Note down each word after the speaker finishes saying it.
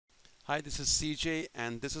Hi, this is CJ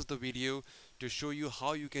and this is the video to show you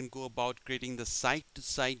how you can go about creating the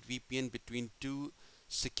site-to-site VPN between two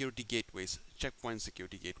security gateways, checkpoint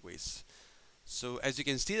security gateways. So as you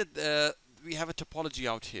can see that we have a topology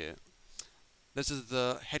out here. This is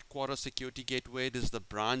the headquarters security gateway, this is the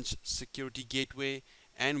branch security gateway,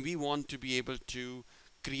 and we want to be able to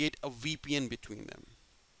create a VPN between them,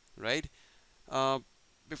 right? Uh,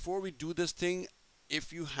 Before we do this thing,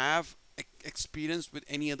 if you have experience with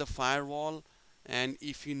any other firewall, and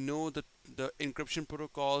if you know the encryption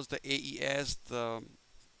protocols, the AES, the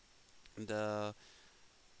the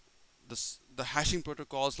hashing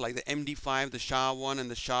protocols like the MD5, the SHA-1,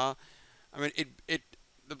 and the SHA, I mean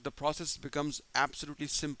the process becomes absolutely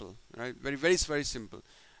simple, right? Very simple.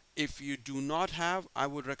 If you do not have, I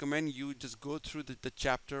would recommend you just go through the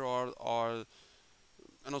chapter or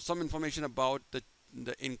some information about the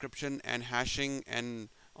encryption and hashing and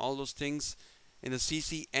all those things in the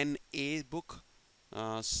CCNA book,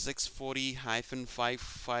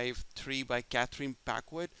 640-553 by Catherine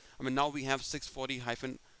Packwood. I mean, now we have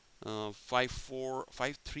 640-534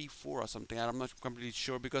 or something. I'm not completely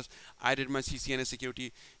sure because I did my CCNA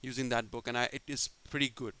security using that book, and it is pretty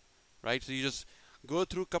good, right? So you just go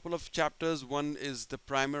through a couple of chapters. One is the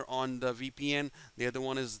primer on the VPN. The other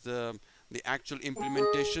one is the actual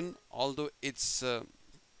implementation, although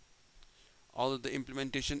the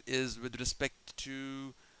implementation is with respect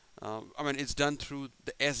to I mean it's done through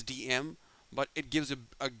the SDM, but it gives a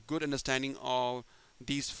good understanding of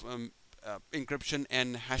these encryption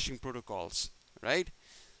and hashing protocols, right?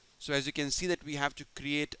 So as you can see that we have to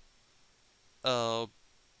create a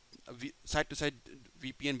site-to-site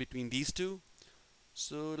VPN between these two.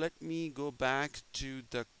 So let me go back to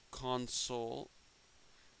the console,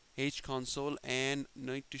 console, and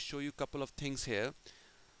need to show you a couple of things here.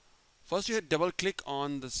 First, you double click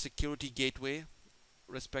on the security gateway,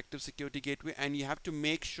 respective security gateway, and you have to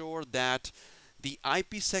make sure that the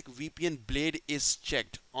IPSec VPN blade is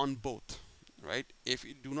checked on both, right? If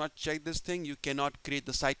you do not check this thing, you cannot create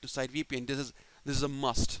the site-to-site VPN. This is a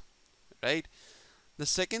must, right? The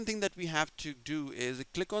second thing that we have to do is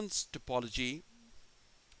click on topology.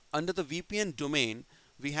 Under the VPN domain,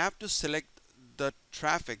 we have to select the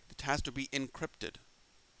traffic that has to be encrypted,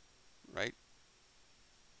 right?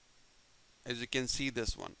 As you can see,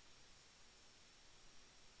 this one,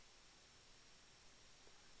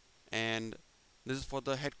 and this is for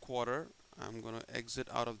the headquarter. I'm going to exit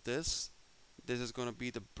out of this. This is going to be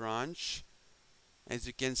the branch. As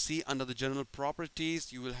you can see, under the general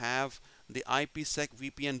properties, you will have the IPSec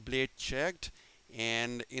VPN blade checked,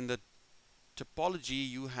 and in the topology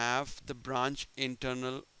you have the branch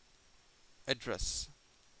internal address.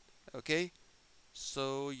 Okay,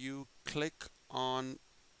 so you click on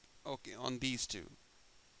on these two.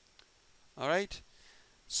 Alright,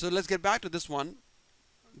 so let's get back to this one.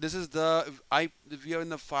 This is we are in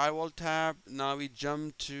the firewall tab. Now we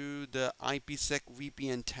jump to the IPSec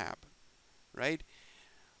VPN tab, right?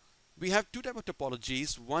 We have two types of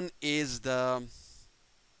topologies. One is the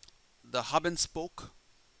hub and spoke,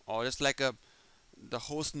 or just like the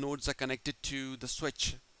host nodes are connected to the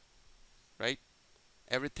switch, right?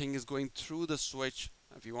 Everything is going through the switch.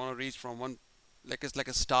 If you want to reach from one, like it's like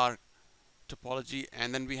a star topology,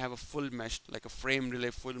 and then we have a full mesh, like a frame relay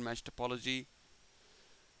full mesh topology.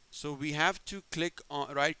 So we have to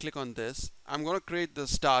right click on this. I'm going to create the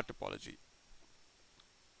star topology.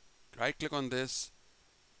 Right click on this,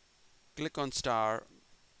 click on star,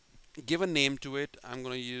 give a name to it. I'm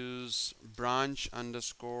going to use branch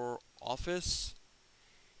underscore office.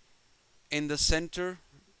 In the center,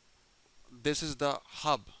 this is the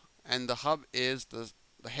hub, and the hub is the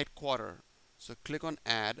headquarter. So click on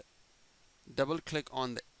add, double click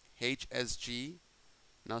on the HSG.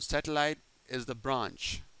 Now satellite is the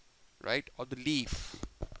branch, right, or the leaf.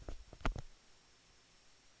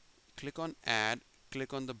 Click on add,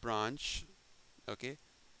 click on the branch. Okay,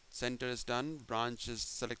 center is done, branch is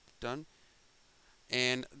selected, done,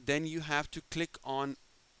 and then you have to click on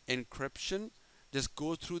encryption. Just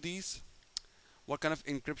go through these. What kind of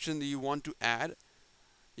encryption do you want to add?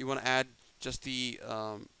 You want to add just the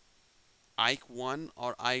IKE1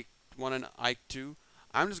 or IKE1 and IKE2.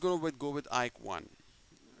 I'm just going to go with IKE1,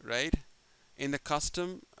 right? In the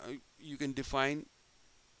custom, you can define,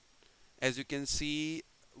 as you can see,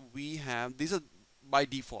 we have, these are by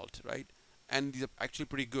default, right? And these are actually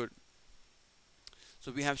pretty good.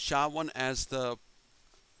 So we have SHA-1 as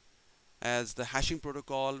the hashing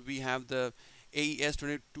protocol. We have the AES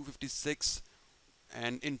 2256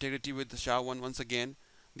 and integrity with the SHA-1 once again.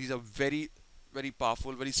 These are very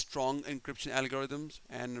powerful, very strong encryption algorithms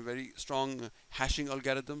and very strong hashing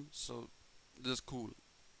algorithm. So this is cool.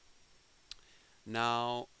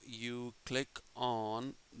 Now you click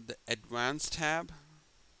on the Advanced tab,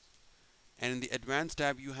 and in the Advanced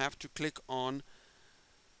tab you have to click on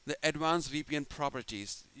the Advanced VPN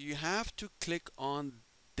properties. You have to click on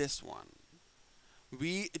this one.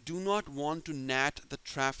 We do not want to NAT the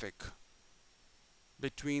traffic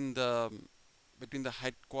between the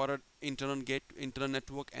headquartered internal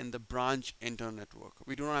network and the branch internal network.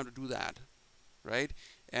 We do not have to do that, right?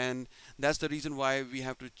 And that's the reason why we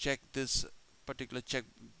have to check this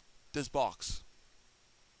this box.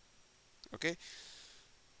 Okay,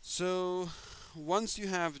 so once you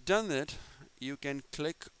have done it, you can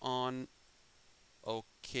click on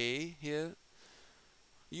OK here.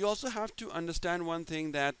 You also have to understand one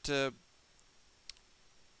thing, that the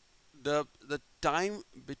time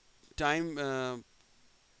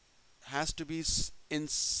has to be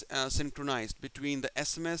synchronized between the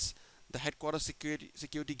SMS, the headquarters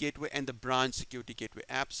security gateway, and the branch security gateway.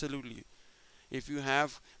 Absolutely. If you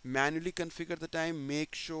have manually configured the time,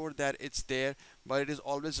 make sure that it's there, but it is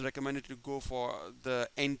always recommended to go for the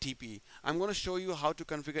NTP. I'm going to show you how to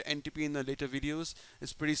configure NTP in the later videos.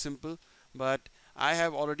 It's pretty simple, but I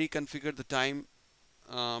have already configured the time,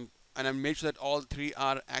 and I made sure that all three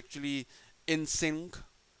are actually in sync.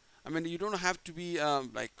 I mean, you don't have to be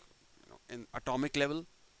like, in atomic level,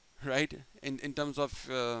 right? In terms of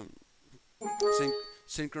syn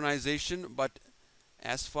synchronization, but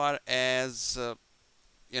as far as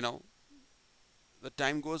you know the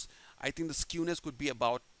time goes, I think the skewness could be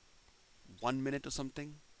about 1 minute or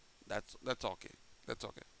something. That's okay. That's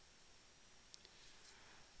okay.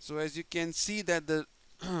 So as you can see that the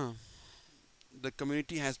the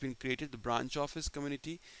community has been created, the branch office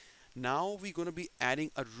community. Now we're going to be adding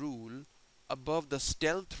a rule above the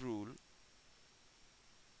stealth rule.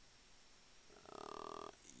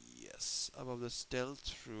 Yes, above the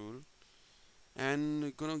stealth rule, and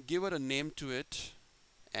we're going to give it a name to it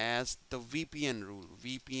as the VPN rule.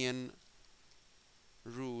 VPN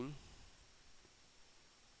rule,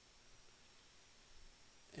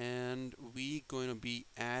 and we're going to be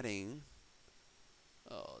adding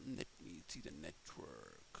let me see the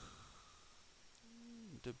network,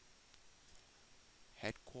 the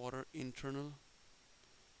headquarter internal,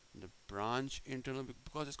 the branch internal,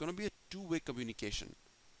 because it's going to be a two-way communication,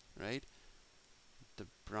 right? The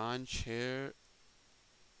branch here,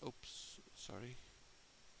 oops, sorry,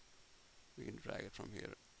 we can drag it from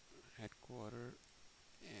here, headquarter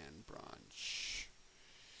and branch.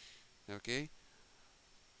 Okay,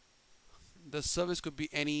 the service could be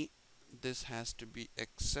any. This has to be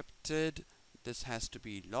accepted, this has to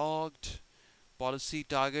be logged. Policy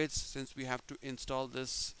targets, since we have to install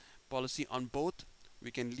this policy on both,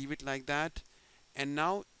 we can leave it like that. And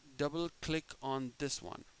now double click on this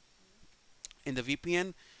one. In the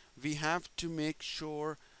VPN, we have to make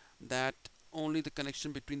sure that only the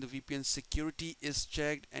connection between the VPN security is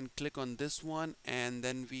checked, and click on this one, and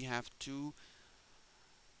then we have to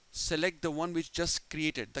select the one which just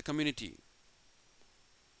created the community,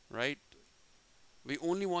 right? We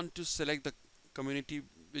only want to select the community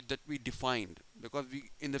that we defined, because we,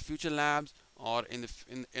 in the future labs or in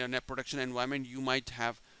a net production environment, you might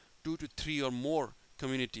have 2 to 3 or more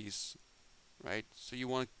communities, right? So you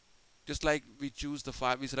want, just like we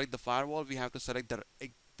select the firewall, we have to select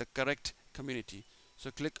the correct community.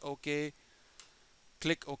 So click OK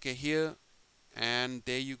here, and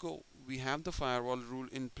there you go. We have the firewall rule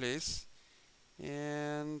in place,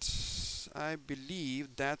 and I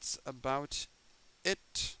believe that's about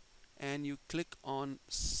it. And you click on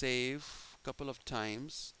save a couple of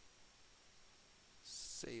times.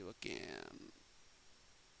 Save again.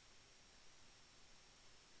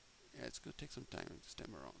 Yeah, it's going to take some time this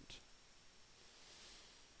time around.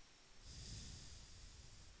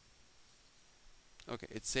 Okay,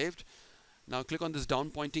 it's saved. Now click on this down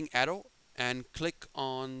pointing arrow and click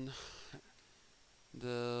on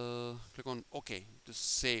OK to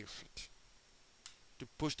save it, to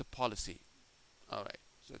push the policy. Alright,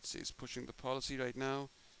 so let's see, it's pushing the policy right now.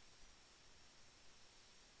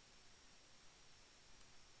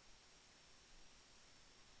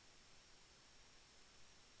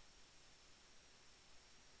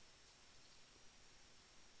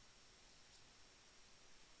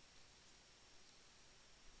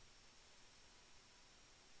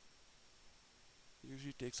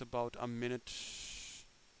 Usually takes about a minute.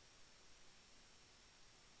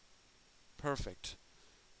 Perfect.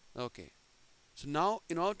 Okay, so now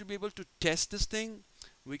in order to be able to test this thing,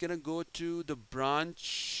 we're gonna go to the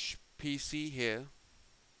branch PC here.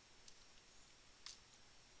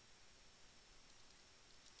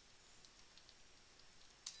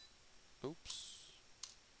 Oops.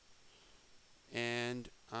 And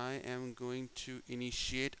I am going to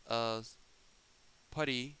initiate a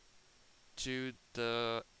putty to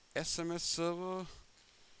the SMS server.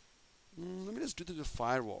 Let me just do the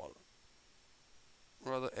firewall,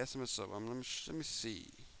 or rather SMS server. Let me see.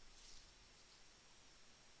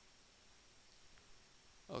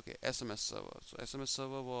 Okay, SMS server. So SMS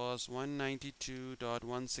server was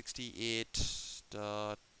 192.168.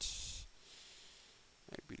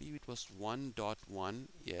 I believe it was 1.1.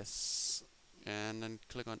 Yes, and then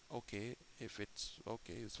click on OK. If it's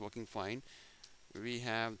okay, it's working fine. We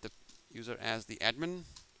have the user as the admin,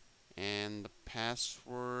 and the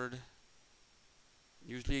password.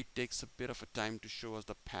 Usually it takes a bit of a time to show us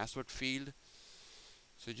the password field,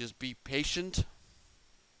 so just be patient.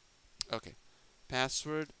 Okay,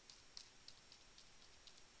 password.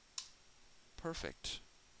 Perfect.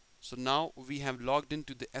 So now we have logged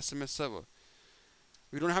into the SMS server.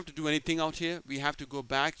 We don't have to do anything out here. We have to go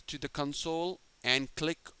back to the console and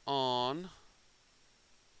click on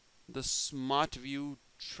the Smart View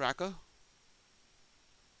Tracker.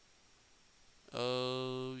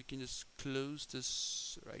 You can just close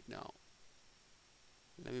this right now.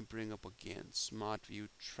 Let me bring up again Smart View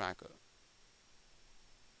Tracker.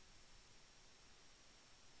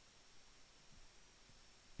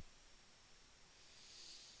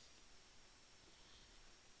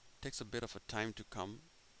 Takes a bit of a time to come,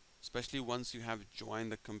 especially once you have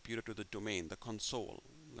joined the computer to the domain, the console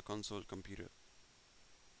computer.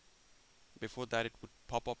 Before that, it would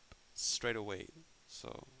pop up straight away.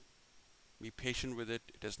 So be patient with it.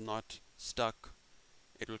 It is not stuck.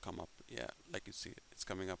 It will come up. Yeah, like you see, it's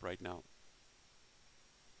coming up right now.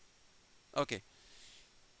 Okay.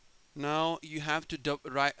 Now you have to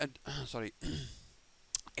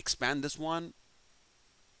expand this one.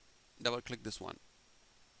 Double click this one.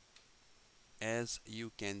 As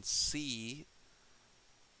you can see,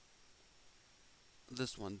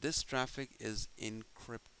 this traffic is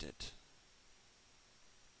encrypted.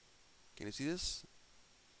 Can you see this?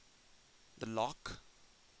 The lock.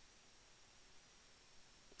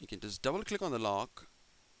 You can just double click on the lock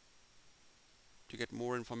to get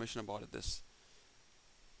more information about it. This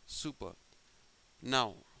super.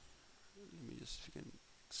 Now let me just, if you can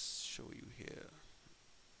show you here,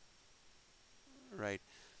 right?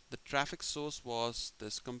 The traffic source was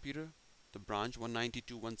this computer, the branch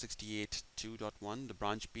 192.168.2.1. the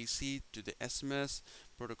branch PC to the SMS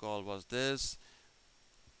protocol was this,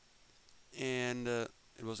 and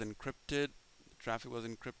it was encrypted. The traffic was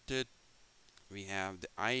encrypted. We have the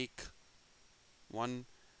IKE one,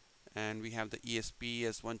 and we have the ESP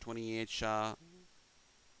as 128 SHA,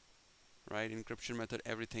 right? Encryption method,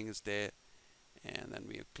 everything is there. And then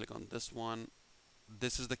we click on this one.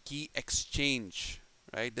 This is the key exchange,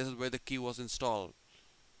 right? This is where the key was installed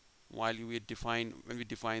while when we define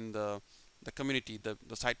the community, the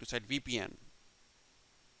site-to-site VPN,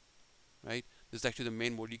 right? This is actually the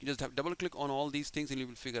main mode. You can just double click on all these things and you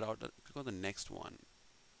will figure out. Click on the next one.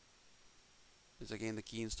 This is again the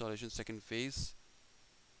key installation, second phase,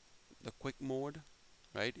 the quick mode,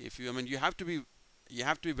 right? If you, you have to be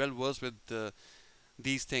well versed with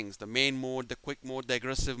these things, the main mode, the quick mode, the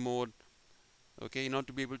aggressive mode, okay, not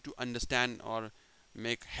to be able to understand or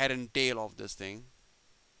make head and tail of this thing,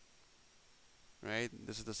 right?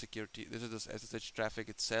 This is the security, this is the SSH traffic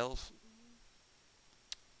itself,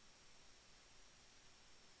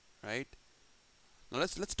 right? Now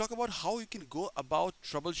let's talk about how you can go about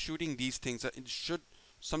troubleshooting these things. Should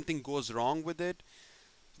something goes wrong with it,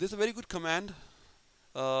 there's a very good command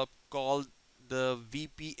called the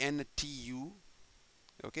VPN TU.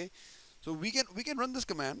 Okay, so we can run this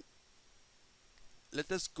command. Let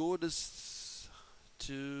us go to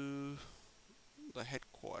the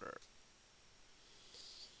headquarter.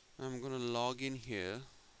 I'm gonna log in here.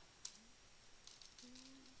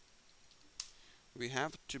 We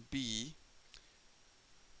have to be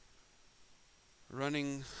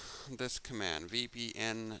running this command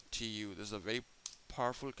VPN TU. This is a very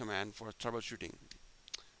powerful command for troubleshooting.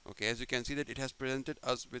 Okay, as you can see that it has presented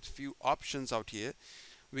us with few options out here.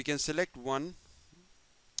 We can select one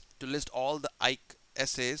to list all the IKE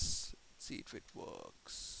essays. Let's see if it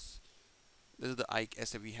works. This is the IKE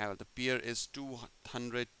essay we have. The peer is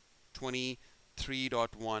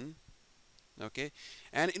 223.1. Okay,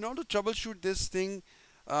 and in order to troubleshoot this thing,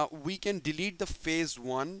 we can delete the phase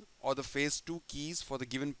 1 or the phase 2 keys for the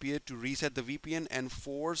given peer to reset the VPN and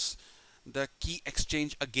force the key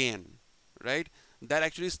exchange again, right? That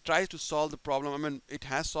actually tries to solve the problem. It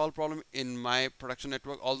has solved problem in my production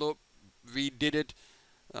network, although we did it.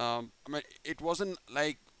 It wasn't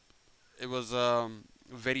like it was a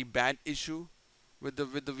very bad issue with the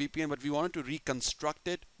VPN, but we wanted to reconstruct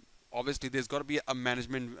it obviously there's got to be a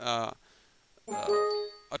management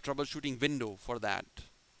a troubleshooting window for that.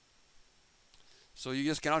 So you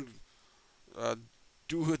just cannot uh,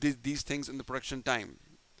 do these things in the production time.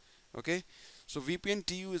 Okay, so VPN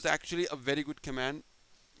TU is actually a very good command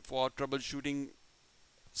for troubleshooting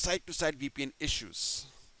site-to-site VPN issues.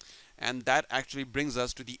 And that actually brings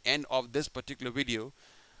us to the end of this particular video.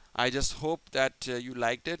 I just hope that you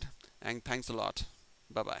liked it, and thanks a lot.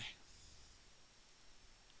 Bye bye.